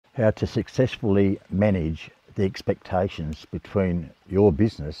how to successfully manage the expectations between your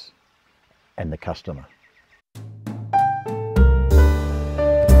business and the customer.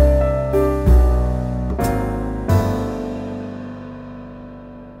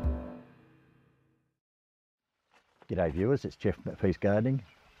 G'day viewers, it's Jeff McPhee's Gardening,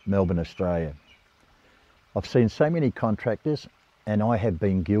 Melbourne, Australia. I've seen so many contractors, and I have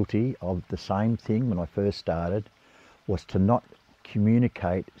been guilty of the same thing when I first started, was to not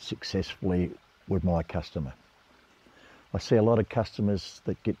communicate successfully with my customer. I see a lot of customers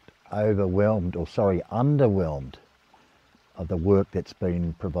that get underwhelmed of the work that's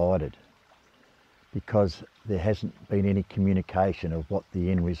been provided because there hasn't been any communication of what the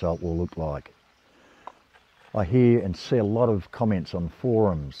end result will look like. I hear and see a lot of comments on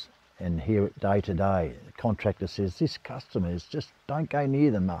forums and hear it day to day. The contractor says, this customer is just, don't go near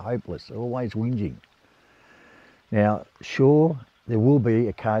them, they're hopeless, they're always whinging. Now, sure, there will be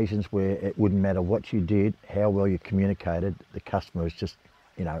occasions where it wouldn't matter what you did, how well you communicated, the customer is just,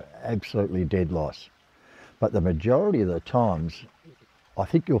 absolutely dead loss. But the majority of the times, I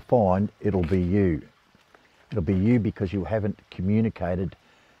think you'll find it'll be you. It'll be you because you haven't communicated,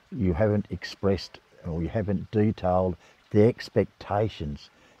 you haven't expressed, or you haven't detailed the expectations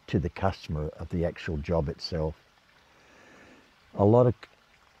to the customer of the actual job itself. A lot of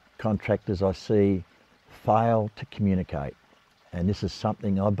contractors I see fail to communicate, and this is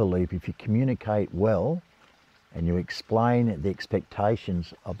something I believe if you communicate well and you explain the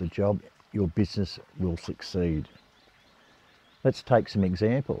expectations of the job, your business will succeed. Let's take some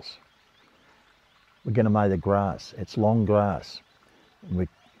examples. We're going to mow the grass. It's long grass. We're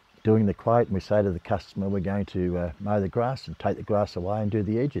doing the quote and we say to the customer, we're going to mow the grass and take the grass away and do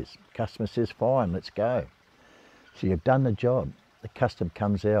the edges. The customer says, fine, let's go. So you've done the job. The customer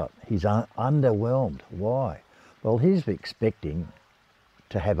comes out. He's underwhelmed. Why? Well, he's expecting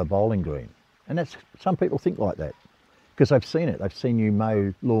to have a bowling green. And that's, some people think like that because they've seen it. They've seen you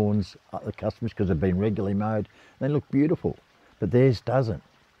mow lawns, the customers, because they've been regularly mowed. They look beautiful, but theirs doesn't.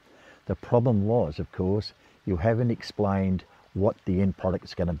 The problem was, of course, you haven't explained what the end product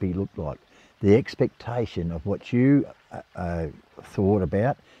is going to look like. The expectation of what you thought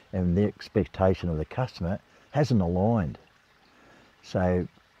about and the expectation of the customer hasn't aligned. So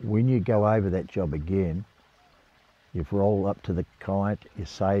when you go over that job again, you've rolled up to the client, you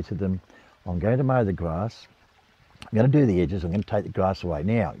say to them, I'm going to mow the grass, I'm going to do the edges, I'm going to take the grass away.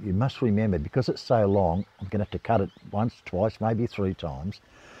 Now, you must remember, because it's so long, I'm going to have to cut it once, twice, maybe 3 times.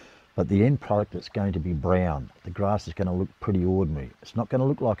 But the end product is going to be brown. The grass is going to look pretty ordinary. It's not going to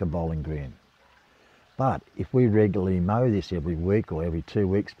look like a bowling green. But if we regularly mow this every week or every 2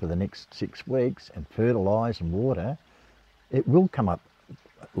 weeks for the next 6 weeks and fertilise and water, it will come up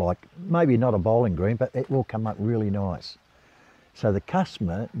like, maybe not a bowling green, but it will come up really nice. So the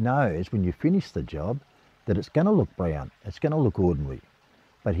customer knows when you finish the job that it's going to look brown, it's going to look ordinary.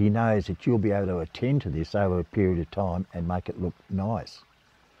 But he knows that you'll be able to attend to this over a period of time and make it look nice.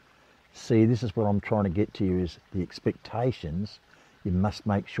 See, this is what I'm trying to get to you, is the expectations, you must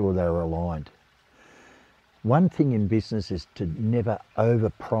make sure they're aligned. One thing in business is to never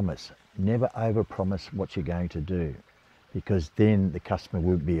overpromise. Never overpromise what you're going to do, because then the customer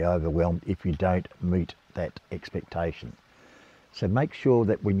will be overwhelmed if you don't meet that expectation. So make sure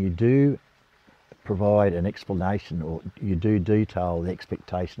that when you do provide an explanation or you do detail the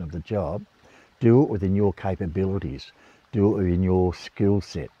expectation of the job, do it within your capabilities, do it within your skill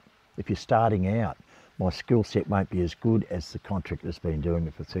set. If you're starting out, my skill set won't be as good as the contractor that's been doing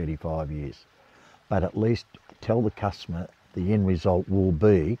it for 35 years. But at least tell the customer the end result will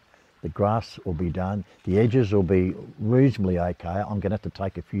be, the grass will be done, the edges will be reasonably okay. I'm going to have to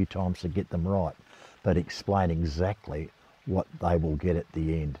take a few times to get them right, but explain exactly what they will get at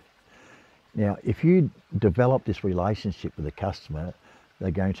the end. Now, if you develop this relationship with the customer,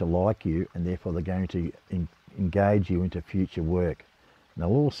 they're going to like you, and therefore they're going to engage you into future work. And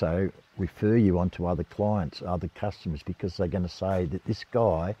they'll also refer you on to other clients, other customers, because they're going to say that this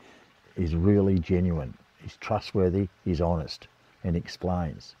guy is really genuine, he's trustworthy, he's honest, and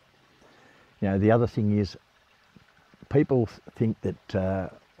explains. The other thing is, people think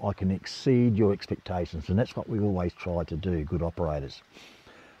that I can exceed your expectations, and that's what we always try to do, good operators.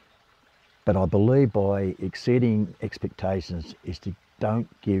 But I believe by exceeding expectations is to don't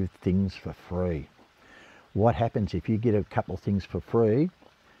give things for free. What happens if you get a couple of things for free?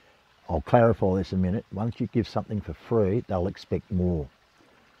 I'll clarify this in a minute. Once you give something for free, they'll expect more.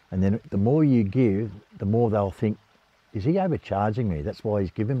 And then the more you give, the more they'll think, is he overcharging me? That's why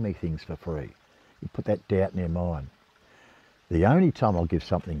he's giving me things for free. You put that doubt in their mind. The only time I'll give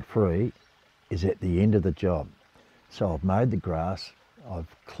something free is at the end of the job. So I've mowed the grass,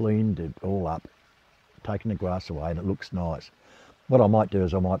 I've cleaned it all up, taken the grass away, and it looks nice. What I might do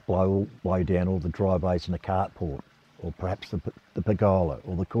is I might blow down all the driveways in the carport, or perhaps the pergola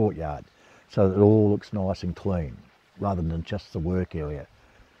or the courtyard, so that it all looks nice and clean, rather than just the work area.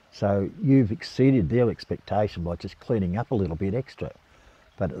 So you've exceeded their expectation by just cleaning up a little bit extra,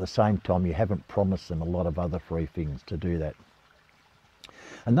 but at the same time you haven't promised them a lot of other free things to do that.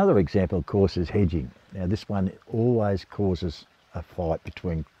 Another example, of course, is hedging. Now this one always causes a fight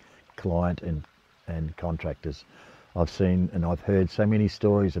between client and contractors. I've seen and I've heard so many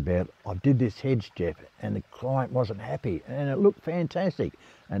stories about, I did this hedge, Jeff, and the client wasn't happy, and it looked fantastic,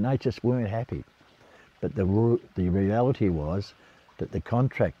 and they just weren't happy. But the reality was that the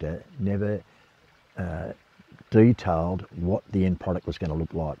contractor never detailed what the end product was going to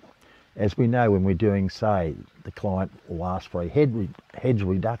look like. As we know, when we're doing, say, the client will ask for a hedge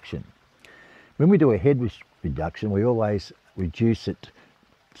reduction. When we do a hedge reduction, we always reduce it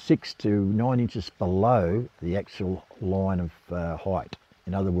 6 to 9 inches below the actual line of height.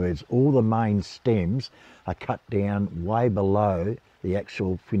 In other words, all the main stems are cut down way below the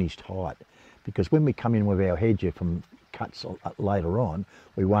actual finished height. Because when we come in with our hedger from cuts later on,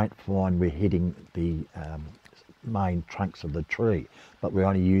 we won't find we're hitting the main trunks of the tree, but we're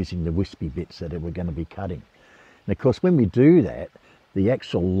only using the wispy bits that we're going to be cutting. And of course, when we do that, the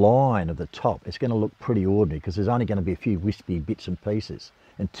actual line of the top is going to look pretty ordinary, because there's only going to be a few wispy bits and pieces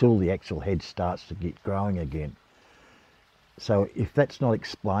until the actual hedge starts to get growing again. So if that's not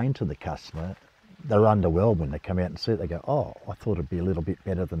explained to the customer, they're underwhelmed when they come out and see it. They go, oh, I thought it'd be a little bit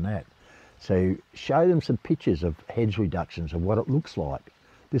better than that. So show them some pictures of hedge reductions of what it looks like.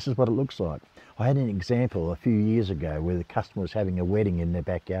 This is what it looks like. I had an example a few years ago where the customer was having a wedding in their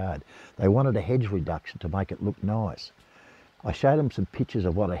backyard. They wanted a hedge reduction to make it look nice. I showed them some pictures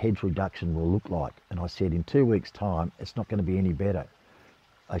of what a hedge reduction will look like, and I said, in 2 weeks' time, it's not going to be any better.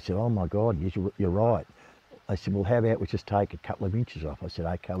 They said, oh my God, you're right. They said, well, how about we just take a couple of inches off? I said,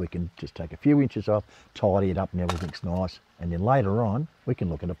 okay, we can just take a few inches off, tidy it up and everything's nice, and then later on, we can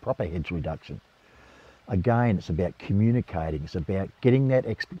look at a proper hedge reduction. Again, it's about communicating. It's about getting that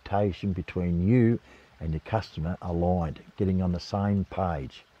expectation between you and your customer aligned, getting on the same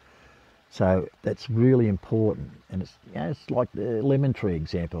page. So that's really important. And it's, you know, it's like the lemon tree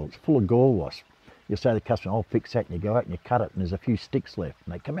example. It's full of gall wasp. You say to the customer, I'll fix that, and you go out and you cut it and there's a few sticks left.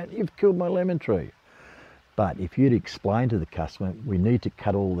 And they come out, you've killed my lemon tree. But if you'd explain to the customer, we need to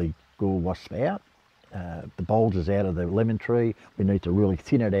cut all the gall wasp out, the bulges out of the lemon tree, we need to really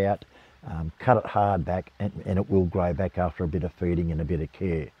thin it out, cut it hard back, and it will grow back after a bit of feeding and a bit of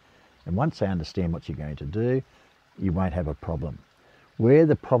care. And once they understand what you're going to do, you won't have a problem. Where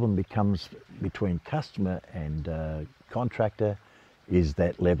the problem becomes between customer and contractor is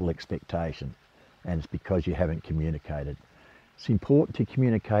that level expectation, and it's because you haven't communicated. It's important to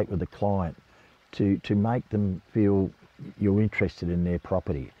communicate with the client to make them feel you're interested in their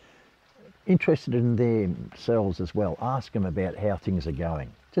property, interested in themselves as well. Ask them about how things are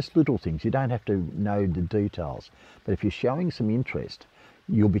going. Just little things. You don't have to know the details, but if you're showing some interest,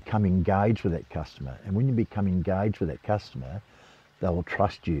 you'll become engaged with that customer. And when you become engaged with that customer, they will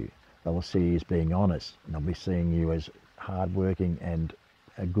trust you. They will see you as being honest, and they'll be seeing you as hardworking and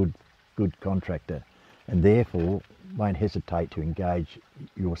a good contractor, and therefore won't hesitate to engage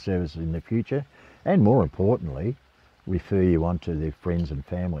your services in the future, and more importantly, refer you on to their friends and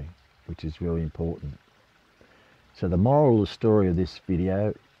family, which is really important. So the moral of the story of this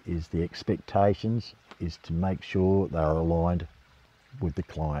video is the expectations is to make sure they are aligned with the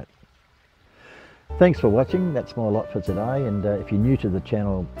client. Thanks for watching. That's my lot for today, and if you're new to the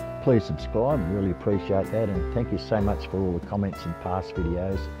channel, please subscribe. I really appreciate that, and thank you so much for all the comments in past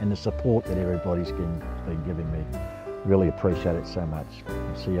videos and the support that everybody's been giving me. Really appreciate it so much.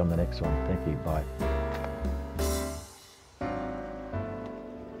 I'll see you on the next one. Thank you. Bye.